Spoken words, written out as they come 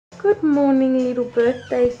Good morning, little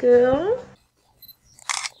birthday girl.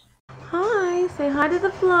 Hi, say hi to the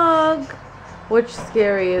vlog. What's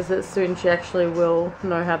scary is that soon she actually will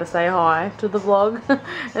know how to say hi to the vlog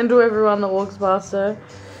and to everyone that walks past her.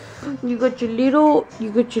 You got your little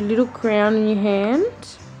crown in your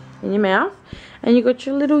hand, in your mouth, and you got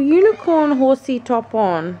your little unicorn horsey top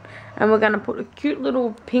on. And we're gonna put a cute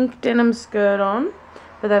little pink denim skirt on,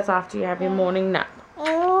 but that's after you have your morning nap,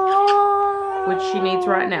 which she needs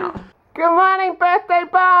right now. Good morning, birthday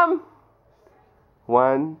bum!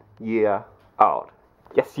 1 year old.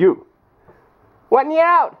 Yes, you. 1 year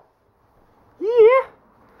old. Yeah.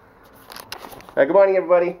 Good morning,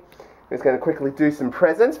 everybody. I'm just going to quickly do some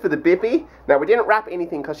presents for the Beepy. Now, we didn't wrap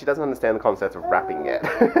anything because she doesn't understand the concept of wrapping yet.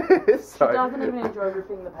 So, she doesn't even enjoy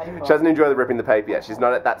ripping the paper. She doesn't enjoy ripping the paper yet. She's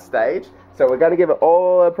not at that stage. So we're going to give her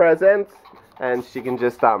all her presents and she can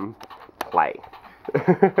just play.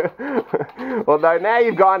 Although now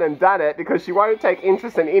you've gone and done it because she won't take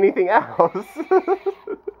interest in anything else.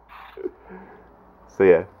 So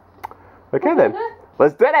yeah. Okay then.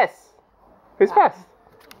 Let's do this. Who's first?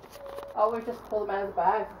 Oh, we just pull them out of the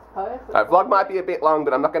bag, I suppose. Vlog might be a bit long,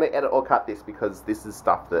 but I'm not going to edit or cut this because this is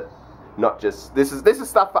stuff that this is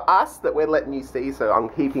stuff for us that we're letting you see. So I'm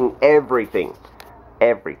keeping everything.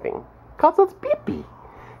 Cause it's Beepy.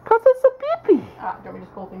 Cause it's a Beepy. Alright, do you want me to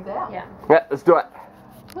just pull things out? Yeah. Yeah, let's do it.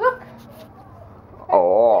 Look.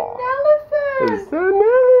 Oh. An elephant. It's an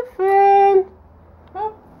elephant.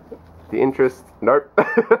 Oh. The interest. Nope.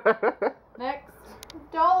 Next,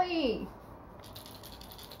 Dolly.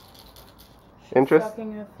 Interest.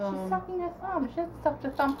 Sucking her She's thumb. sucking her thumb. She hasn't sucked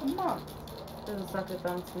her thumb for months. She hasn't sucked her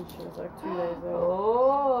thumb since she was like 2 days old.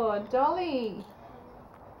 Oh, Dolly.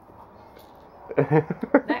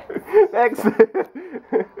 Next.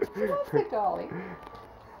 What's the Dolly?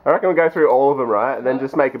 I reckon we'll go through all of them, right? And then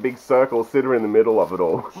just make a big circle, sit her in the middle of it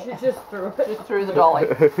all. She just threw it. Just threw the Dolly.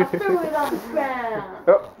 I threw it on the ground.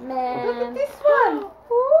 Oh. Man. Look at this one.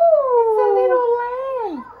 Ooh, it's a little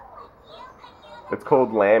lamb. It's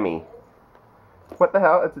called Lammy. What the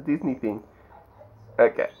hell? It's a Disney thing.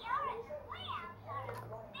 Okay.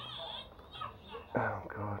 Oh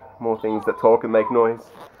god. More things that talk and make noise.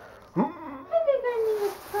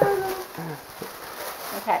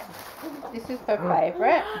 Okay. This is her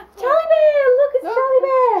favourite. Charlie Bear! Look, it's Charlie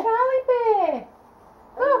Bear! Charlie Bear!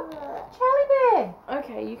 Look! Charlie Bear!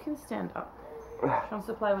 Okay, you can stand up. She wants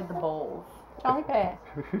to play with the balls. Charlie Bear.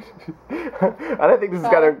 I don't think this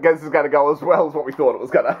is gonna go as well as what we thought it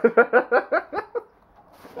was gonna.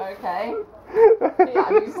 Okay. Yeah,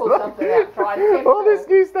 you pull something out. Try and tempt All her. this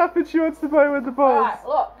new stuff and she wants to play with the balls. Alright,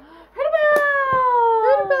 look.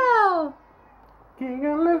 Hoodabell!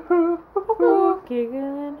 Giggle hoo hoo.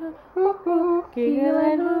 Giggling hood, hoo hoo,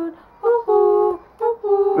 giggling hood, hoo hoo, hoo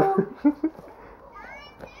hoo.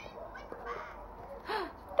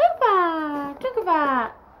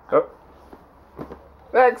 Tuka. Oh.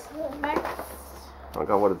 Next. Next. Oh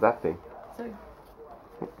god, what is that thing? It's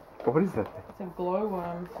What is that thing? a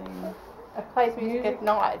glowworm thing. It plays music at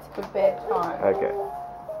night for bedtime. Okay.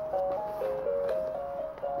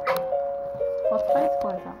 What's face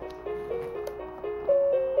closer?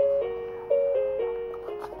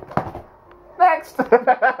 Next.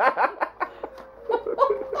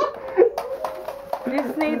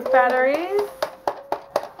 This needs batteries.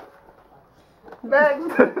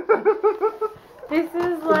 Next. This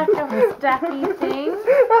is like a stacky thing.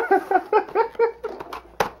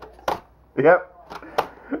 Yep.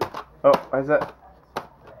 Oh, where's that?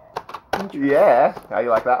 Yeah. How you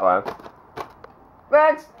like that one?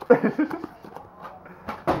 Next.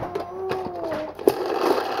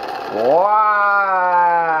 Wow.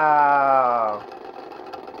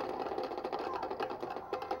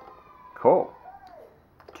 Cool.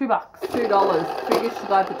 $2. $2. Figure should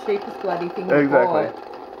buy the cheapest bloody thing you Exactly.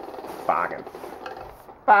 bought.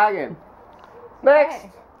 Bargain. Next.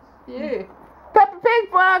 Hey, you. Peppa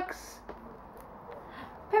Pig books.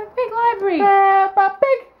 Peppa Pig Library. Peppa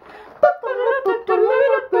Pig.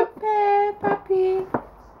 Peppa Pig.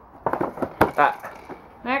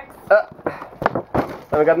 Next.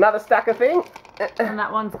 And we got another stacker thing. And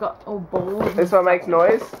that one's got all balls. This one makes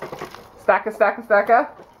noise. Stacker. It's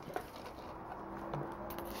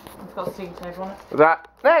got sticky tape on it. That.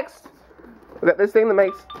 Next. We got this thing that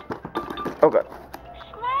makes. Oh god.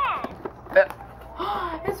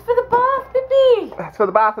 It's for the bath, Beepy. That's for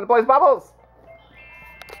the bath and the boys' bubbles.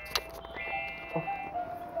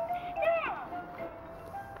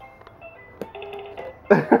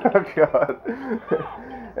 Oh god.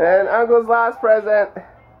 And Uncle's last present.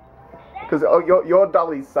 Because your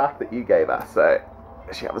dollies suck that you gave us, so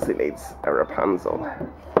she obviously needs a Rapunzel.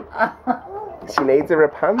 She needs a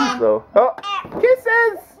Rapunzel. Oh,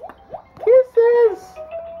 kisses! Kisses!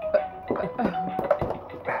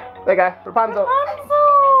 There you go, Rapunzel.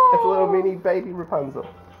 Rapunzel! It's a little mini baby Rapunzel.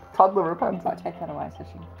 Toddler Rapunzel. I'll take that away so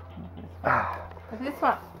she can. Ah, Look at this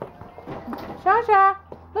one. ZsaZsa,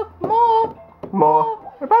 look, more.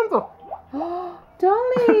 more Rapunzel.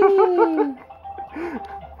 Dolly.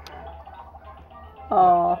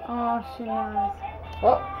 Oh. Oh, she knows.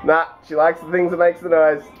 Oh. Nah, she likes the things that makes the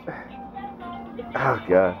noise. Oh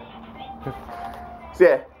god. So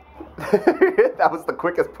yeah, that was the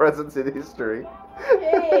quickest presents in history.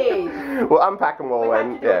 Jeez. We'll unpack them all We have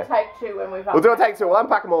when, to do yeah. a take two when we've We'll do a take two. We'll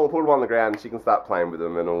unpack them all and put them on the ground. She can start playing with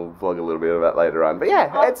them, and we'll vlog a little bit of that later on. But yeah,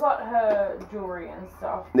 I've it's got her jewellery and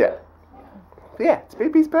stuff. yeah, it's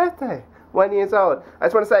Beepy's birthday. 1 year old. I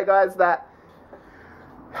just want to say, guys, that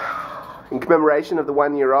in commemoration of the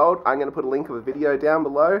 1 year old, I'm going to put a link of a video down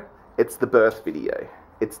below. It's the birth video.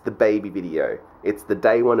 It's the baby video. It's the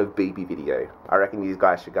day one of Beepy video. I reckon you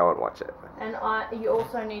guys should go and watch it. And you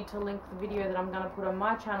also need to link the video that I'm going to put on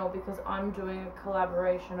my channel because I'm doing a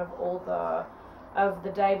collaboration of of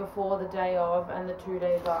the day before, the day of, and the 2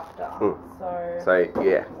 days after. So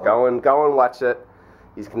yeah, go and watch it.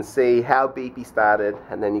 You can see how Beepy started,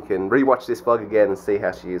 and then you can rewatch this vlog again and see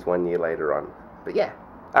how she is 1 year later on. But yeah,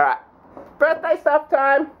 all right, birthday stuff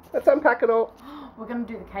time. Let's unpack it all. We're going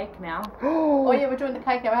to do the cake now. Oh yeah, we're doing the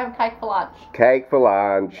cake now. We're having cake for lunch. Cake for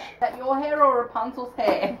lunch. Is that your hair or Rapunzel's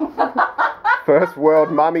hair? First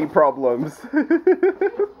world mummy problems.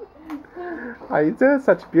 Oh, you did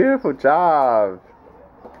such a beautiful job.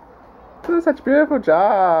 You did such a beautiful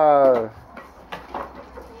job.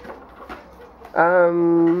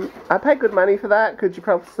 I paid good money for that. Could you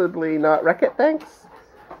possibly not wreck it? Thanks.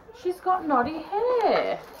 She's got knotty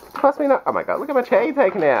hair. Possibly not. Oh my god, look how much hair you've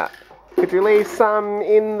taken out. Could you leave some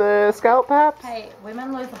in the scalp perhaps? Hey,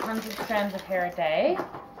 women lose 100 strands of hair a day.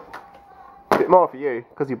 A bit more for you,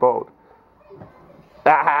 because you're bald.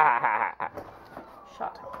 Shut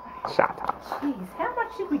up. Shut up. Jeez, how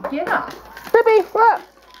much did we get her? Beepy, what?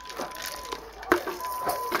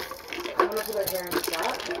 I'm going to put her hair in the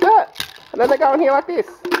flat. What? And then they go in here like this.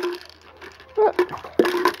 What?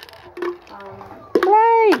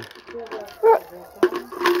 Play! What?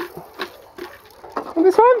 And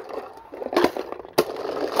this one?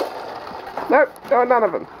 Nope, no, none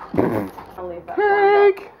of them. I'll leave that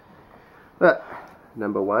Cake! Look,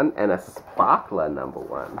 number one, and a sparkler number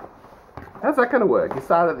one. How's that going to work? You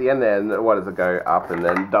start at the end there, and what does it go up and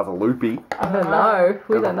then does a loopy? I don't know.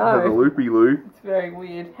 We don't Does a know. loopy loo. It's very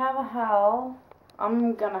weird. How the hell?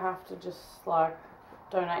 I'm gonna have to just like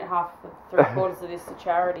donate half the 3/4 of this to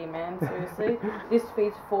charity, man. Seriously, this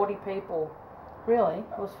feeds 40 people. Really?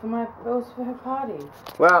 It was for her party.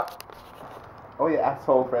 Well, all your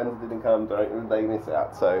asshole friends didn't come, don't they miss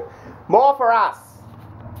out. So, more for us.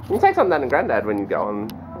 You can take some Nan and Granddad when you go on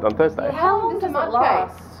Thursday. How long This is does it mud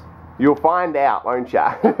last? You'll find out, won't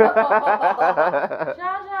ya? ZsaZsa.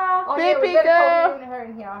 Oh yeah, we Baby better girl. call her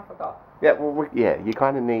in here. I forgot. Yeah, well, yeah, you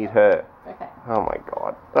kind of need her. Okay. Oh my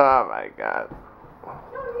god. Oh my god.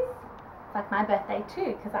 It's like my birthday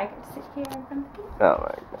too, because I get to sit here in front of you. Oh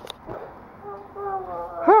my god.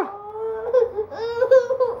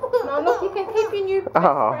 No, look, you can keep your new best friend.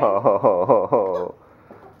 Oh.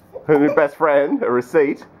 Her new best friend, a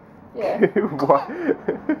receipt. Yeah. What?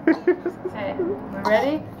 Okay, we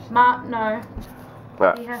ready? Ma, no.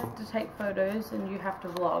 Right. He has to take photos and you have to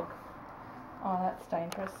vlog. Oh, that's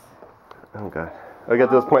dangerous. Oh god. All I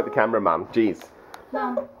gotta do is point the camera, Mum. Jeez.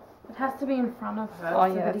 No, it has to be in front of her. Oh,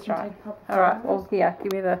 so yeah, that he that's can right. take proper Alright, photos. well, here,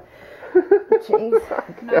 give me the cheese.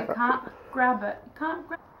 No, you can't grab it. You can't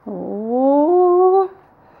grab Oh.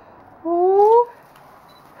 Oh.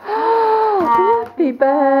 Happy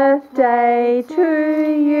birthday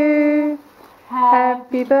to you.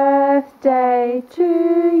 Happy birthday to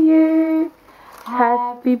you.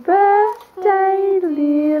 Happy birthday,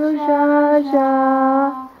 little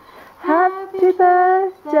ZsaZsa. Happy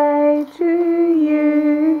birthday to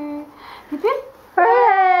you.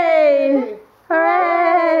 Hooray!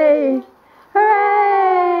 Hooray!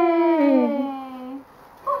 Hooray!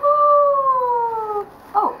 Oh.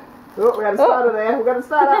 Oh, we got a starter there. We got a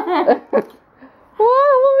starter.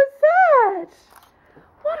 Whoa, what was that?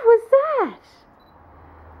 What was that?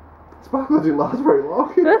 Sparkle didn't last very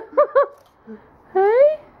long.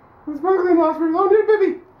 Hey? Sparkle didn't last very long, did it,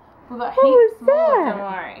 baby? We've got What heaps was more, that?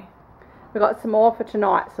 don't worry. We got some more for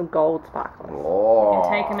tonight, some gold sparklers. Oh. You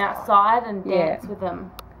can take them outside and Yeah. dance with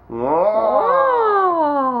them.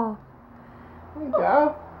 Oh. Oh. There you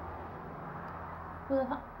go. There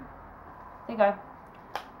you go.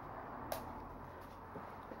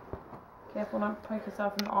 Careful, don't poke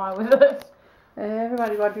yourself in the eye with it.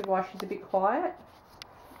 Everybody wondering why she's a bit quiet.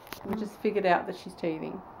 We just figured out that she's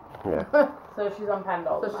teething. Yeah. So she's on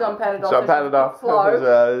Panadol. So Panadol. Slow.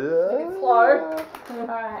 It's slow.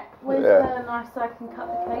 Alright, where's Yeah. the knife so I can cut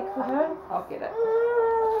the cake for her? I'll get it.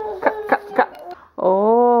 Cut.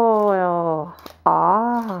 Oh.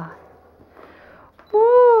 Ah.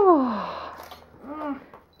 Ooh.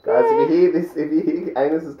 Guys, if you hear this, if you hear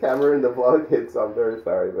Agnes's camera in the vlog hits, I'm very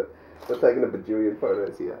sorry, but we're taking a bajillion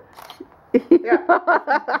photos here. There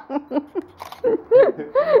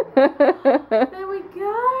we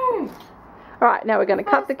go. Alright, now we're going to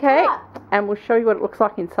cut the cake and we'll show you what it looks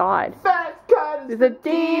like inside. First cut It's the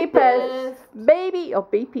deepest baby or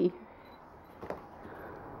beepy.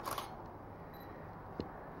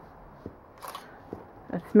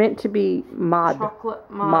 It's meant to be mud. Chocolate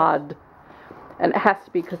Mud. And it has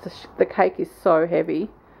to be because the cake is so heavy.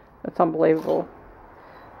 It's unbelievable.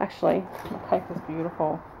 Actually, the cake is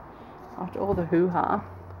beautiful. After all the hoo-ha,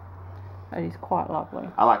 it is quite lovely.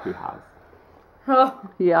 I like hoo-has.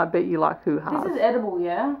 Yeah, I bet you like hoo-ha. This is edible,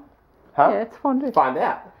 yeah? Huh? Yeah, it's fondue. Find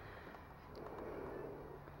out.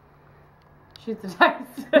 She's the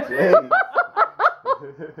taste. Jeez.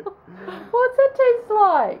 What's it taste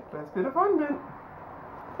like? That's a bit of fondant.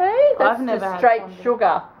 Hey, that's I've never just had straight fondue.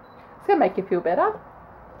 sugar. It's going to make you feel better.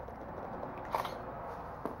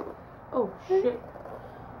 Oh, shit.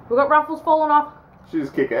 We got ruffles falling off. She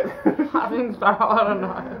just kick it. I think so. I don't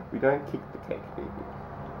know. We don't kick the cake, baby.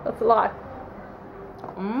 What's it like?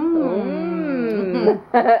 Mmm.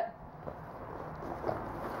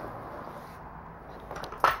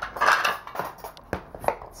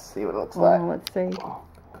 Let's see what it looks like. Oh, let's see.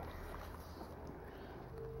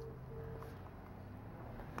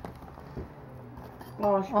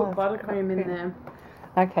 Oh, she put buttercream in there.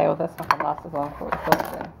 Okay, well that's not going to last as long as I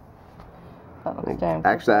thought then. That looks damn good.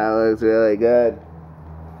 Actually, that looks really good.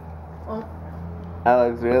 Oh. That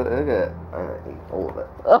looks really good. I'm gonna eat all of it.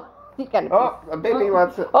 Oh, you're going to Oh, a baby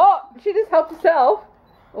wants it. Oh, she just helped herself.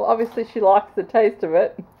 Well, obviously she likes the taste of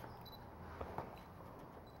it.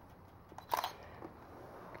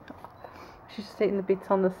 She's just eating the bits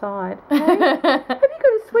on the side. Hey, have you got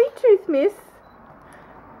a sweet tooth, miss?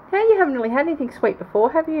 Hey, you haven't really had anything sweet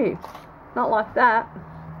before, have you? Not like that.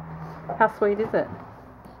 How sweet is it?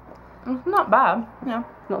 It's not bad. Yeah.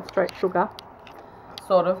 Not straight sugar.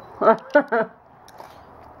 Sort of.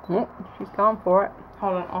 Oh, she's going for it.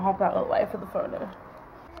 Hold on, I'll hop out of the way for the photo.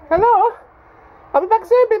 Hello? I'll be back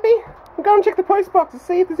soon, baby. I'm going to check the post box to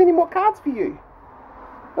see if there's any more cards for you.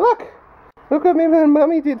 Look what me and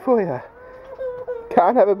Mummy did for you.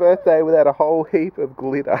 Can't have a birthday without a whole heap of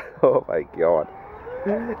glitter. Oh my god.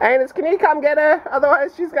 Agnes, can you come get her?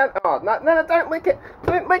 Otherwise she's going... Oh, no, don't lick it.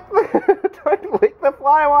 Don't lick don't lick the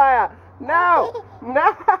fly wire. No.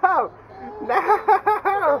 No.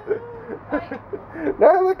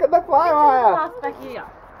 No, look at the fly wire. Pass back here.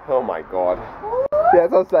 Oh my god. Yeah,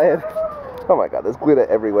 that's what I'm saying. Oh my god, there's glitter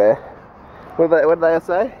everywhere. What did they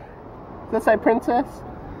say? Did they say princess?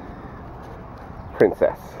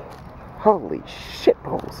 Princess. Holy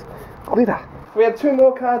shitballs. Glitter. We had 2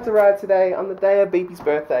 more cards arrive today on the day of Beepy's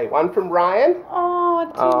birthday. One from Ryan. Oh,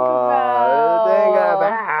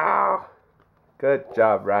 Tinkerbell. Good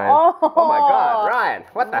job, Ryan. Oh my god, Ryan.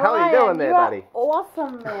 What the hell are you doing there, buddy?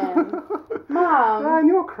 Awesome, man. Mum. Ryan,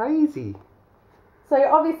 you're crazy. So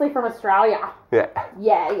you're obviously from Australia. Yeah.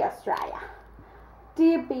 Yeah, Australia.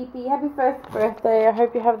 Dear Beepy, happy first birthday. I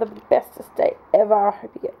hope you have the bestest day ever. I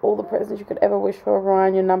hope you get all the presents you could ever wish for.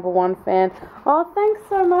 Ryan, your #1 fan. Oh, thanks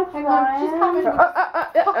so much, Ryan. She's covered in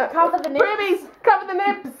Cover the nips. Babies, cover the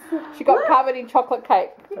nips. She got covered in chocolate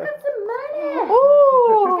cake. You got some money.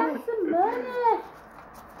 Ooh. You got some money.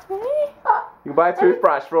 You can buy a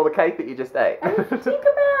toothbrush for all the cake that you just ate.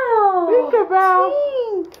 Tinkerbell. Tinkerbell.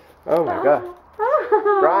 Tink. Oh my god.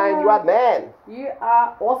 Ryan, you are the man. You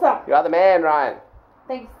are awesome. You are the man, Ryan.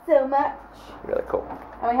 Thanks so much. Really cool.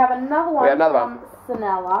 And we have another one from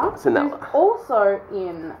Snella. Snella. Who's also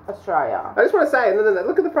in Australia. I just want to say, no,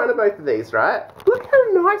 look at the front of both of these, right? Look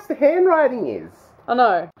how nice the handwriting is. I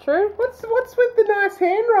know. True? What's with the nice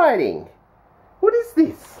handwriting? What is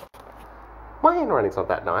this? My handwriting's not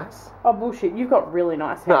that nice. Oh, bullshit. You've got really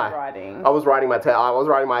nice No. handwriting. I was writing my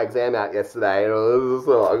exam out yesterday, and it was just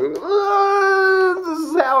like, this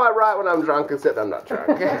is how I write when I'm drunk, except I'm not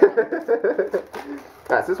drunk.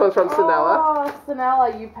 Right, so this one's from Snella. Oh,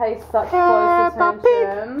 Snella, you pay such close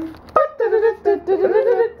attention.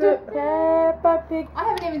 Peppa Pig. I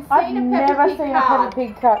haven't even I've seen a never Peppa Pig seen card. a Peppa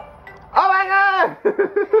Pig card. Oh my god!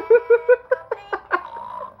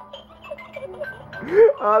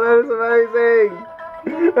 Oh, that is amazing!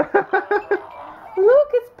 Look,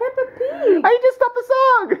 it's Peppa Pig. I just stopped the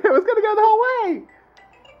song. It was gonna go the whole way.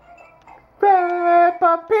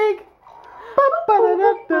 Peppa Pig.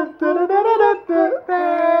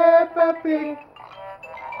 Peppa Pig.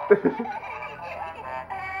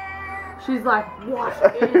 She's like, what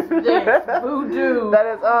is this voodoo? That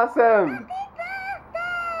is awesome.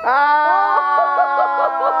 Ah!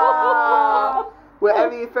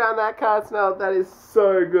 Wherever you found that card, Snail, that is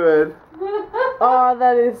so good. Oh,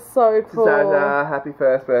 that is so cool. ZsaZsa, happy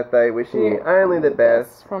first birthday. Wishing you only the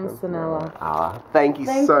best. From Snail. Thank you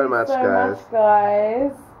so much, guys.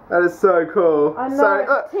 Guys. That is so cool. I know. So,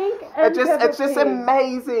 look, Tink and it's just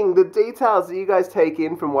amazing the details that you guys take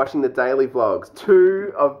in from watching the daily vlogs.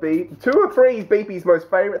 Two or three Beepy's most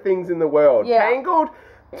favourite things in the world. Yeah. Tangled,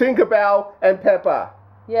 Tinkerbell, and Peppa.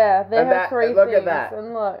 Yeah, they have three look things. at that.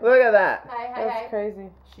 And look. Look at that. That's crazy.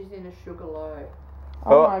 She's in a sugar low.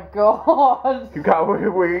 Oh my god.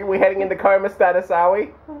 We're heading into coma status, are we?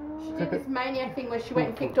 She did this maniac thing where she went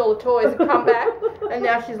and picked all the toys and come back, and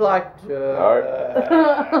now she's like,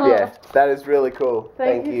 Yeah, that is really cool.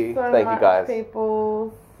 Thank you. So Thank much, you, guys.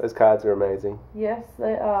 People. Those cards are amazing. Yes,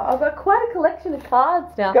 they are. I've got quite a collection of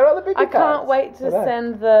cards now. Got all the Beepy I cards. can't wait to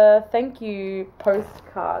send the thank you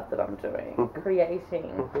postcard that I'm doing,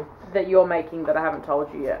 creating, that you're making that I haven't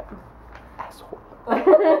told you yet. Asshole.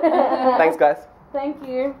 Thanks, guys. Thank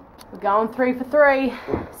you. We're going 3 for 3.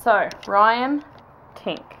 So, Ryan,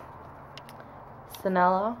 Tink,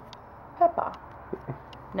 Sanella, Peppa,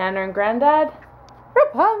 Nana and Grandad,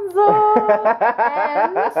 Rapunzel,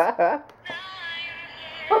 and...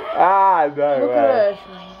 Ah, no Look way. at her,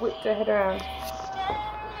 she whipped her head around.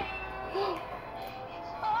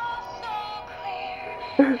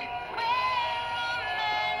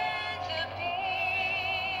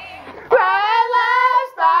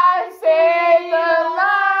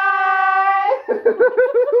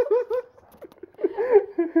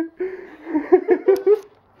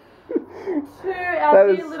 To our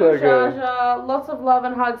dear little ZsaZsa, lots of love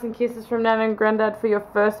and hugs and kisses from Nana and Grandad for your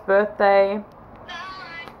first birthday.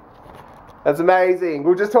 That's amazing. We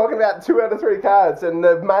were just talking about 2 out of 3 cards, and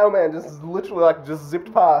the mailman just literally just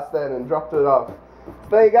zipped past then and dropped it off. So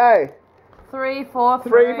there you go. 3 for 3.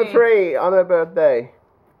 3 for 3 on her birthday.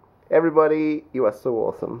 Everybody, you are so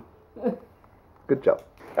awesome. Good job.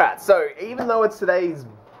 Alright, so even though it's today's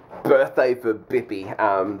birthday for Beepy,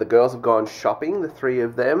 the girls have gone shopping, the 3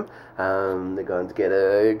 of them. They're going to get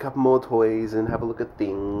a couple more toys and have a look at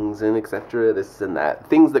things and etc. This and that.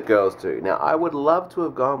 Things that girls do. Now, I would love to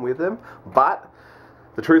have gone with them, but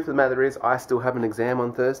the truth of the matter is I still have an exam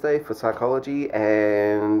on Thursday for psychology,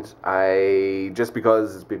 and just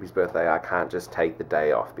because it's Beepy's birthday, I can't just take the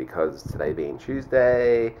day off, because today being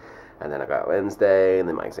Tuesday, and then I go Wednesday, and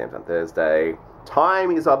then my exam's on Thursday.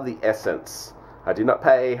 Time is of the essence. I did not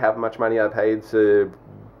pay how much money I paid to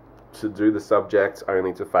do the subject,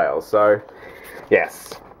 only to fail. So,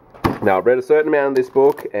 yes. Now, I've read a certain amount of this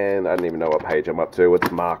book, and I don't even know what page I'm up to. It's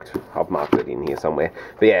marked. I've marked it in here somewhere.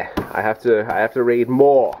 But yeah, I have to read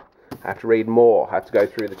more. I have to read more. I have to go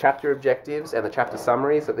through the chapter objectives and the chapter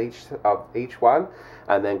summaries of each one,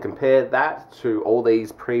 and then compare that to all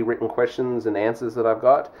these pre-written questions and answers that I've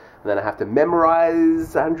got. And then I have to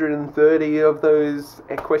memorize 130 of those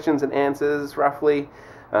questions and answers, roughly.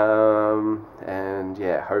 And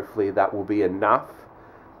yeah, hopefully that will be enough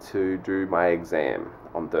to do my exam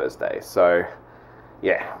on Thursday. So,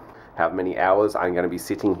 yeah, how many hours I'm going to be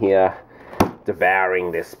sitting here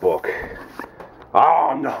devouring this book.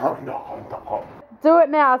 Oh, no. Do it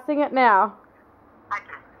now, sing it now.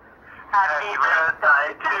 Happy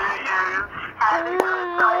birthday to you. Happy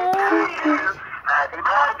birthday to you. Happy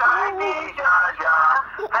birthday, dear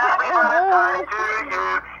ZsaZsa. Happy birthday to you.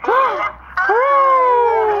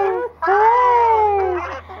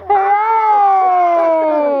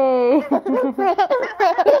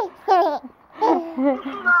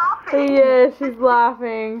 Yeah, she's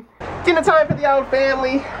laughing. Dinner time for the old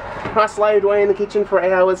family. I slaved away in the kitchen for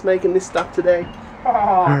hours making this stuff today.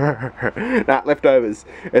 Nah, leftovers.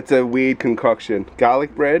 It's a weird concoction.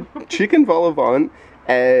 Garlic bread, chicken vol au vent,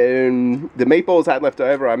 and the meatballs I had left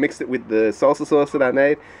over. I mixed it with the salsa sauce that I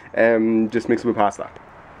made, and just mixed it with pasta.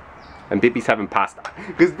 And Beepy's having pasta.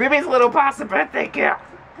 Because Beepy's a little pasta birthday girl.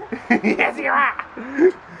 Yes, you are.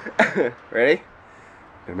 Ready?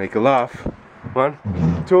 Gonna make her laugh. 1,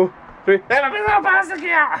 2, 3. Have a little pasta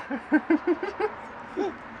girl.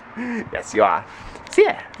 Yes, you are. So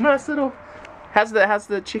yeah, nice little. How's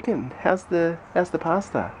the chicken? How's the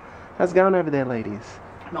pasta? How's it going over there, ladies?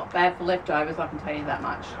 Not bad for leftovers, I can tell you that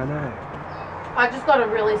much. I know. I just got a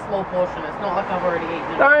really small portion. It's not like I've already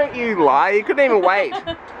eaten it. Don't you lie. You couldn't even wait.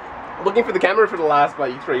 looking for the camera for the last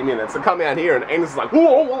like 3 minutes. I come out here and Angus is like,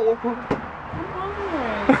 whoa, whoa, whoa.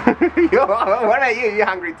 What about you? You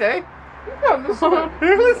hungry too?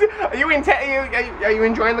 Are you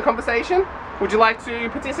enjoying the conversation? Would you like to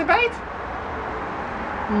participate?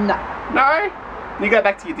 No. No? You go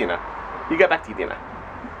back to your dinner. You go back to your dinner.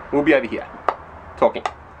 We'll be over here talking.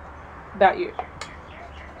 About you.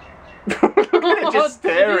 Just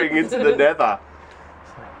staring into the nether.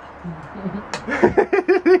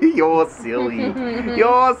 You're silly.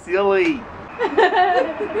 You're silly.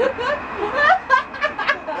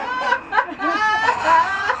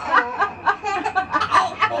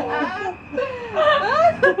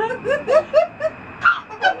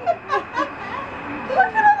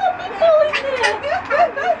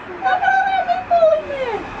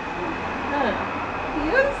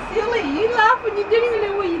 You're silly. You laugh when you don't even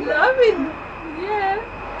know what you're laughing. Yeah.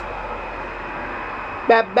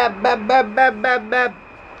 Bab, bab, bab, bab, bab, bab, bab.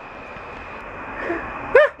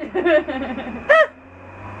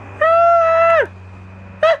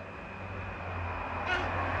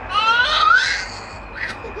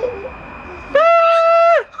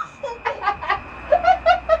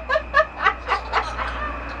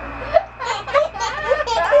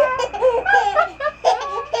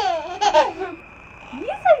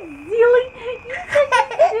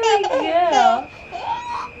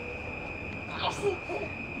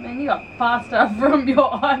 Man, you got pasta from your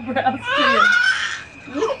eyebrows too.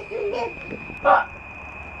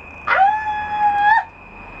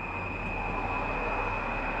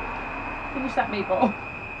 Finish that meatball.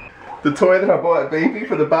 The toy that I bought at Beepy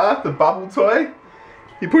for the bath, the bubble toy.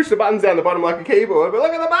 You push the buttons down the bottom like a keyboard, but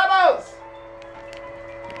look at the bubbles!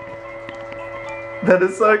 That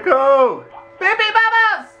is so cool! Beepy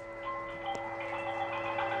bubbles!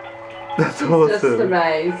 That's awesome. Just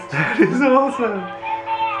amazed. That is awesome.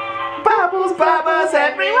 Bubbles, bubbles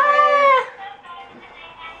everywhere!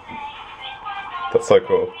 That's so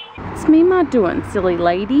cool. What's Mima doing, silly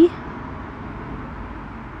lady?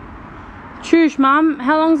 Shush, Mum.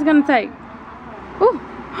 How long is it going to take? Oh,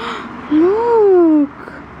 look.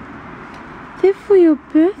 They're for your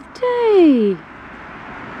birthday.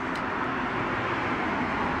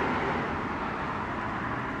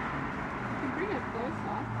 Bring it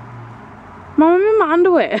closer. Mum, I'm in my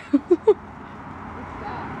underwear.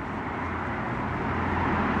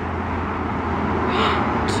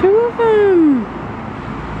 Two of them.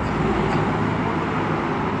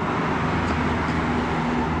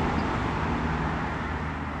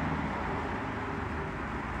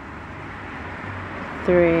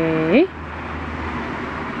 Three.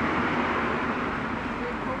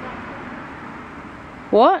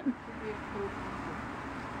 What?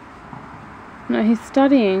 No, he's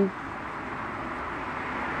studying.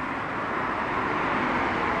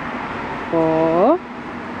 Four.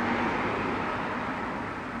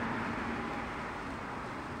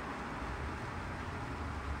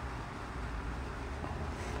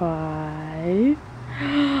 Five.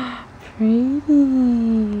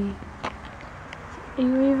 Pretty. Are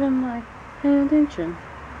you even like paying attention?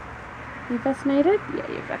 You fascinated? Yeah,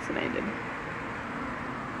 you're fascinated.